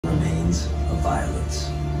signs of violence.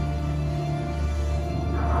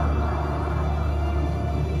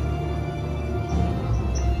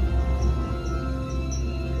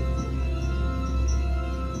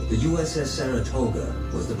 The USS Saratoga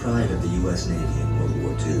was the pride of the U.S. Navy in World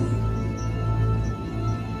War II.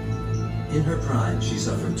 In her prime, she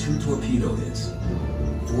suffered 2 torpedo hits,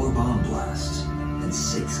 4 bomb blasts, and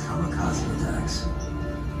 6 kamikaze attacks.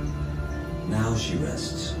 Now she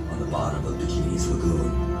rests on the bottom of Bikini's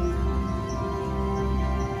lagoon.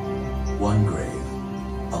 One grave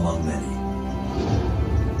among many.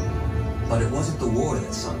 But it wasn't the war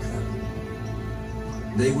that sunk them.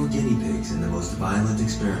 They were guinea pigs in the most violent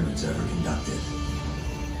experiments ever conducted.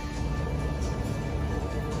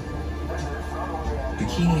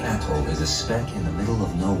 Bikini Atoll is a speck in the middle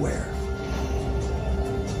of nowhere.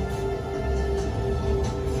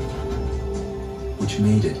 Which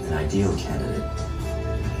made it an ideal candidate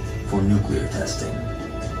for nuclear testing.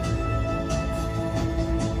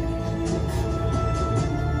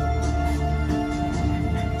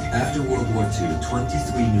 After World War II,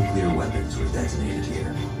 23 nuclear weapons were detonated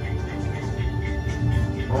here.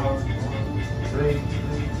 4, 3,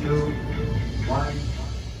 2, 1.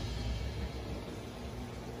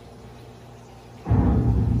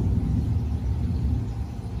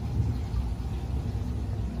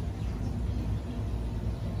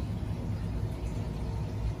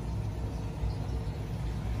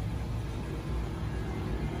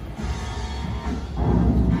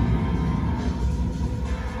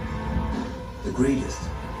 The greatest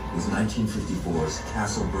was 1954's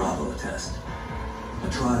Castle Bravo test, a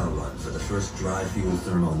trial run for the first dry-fuel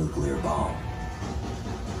thermonuclear bomb.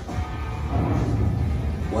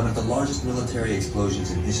 One of the largest military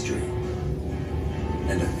explosions in history,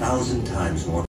 and 1,000 times more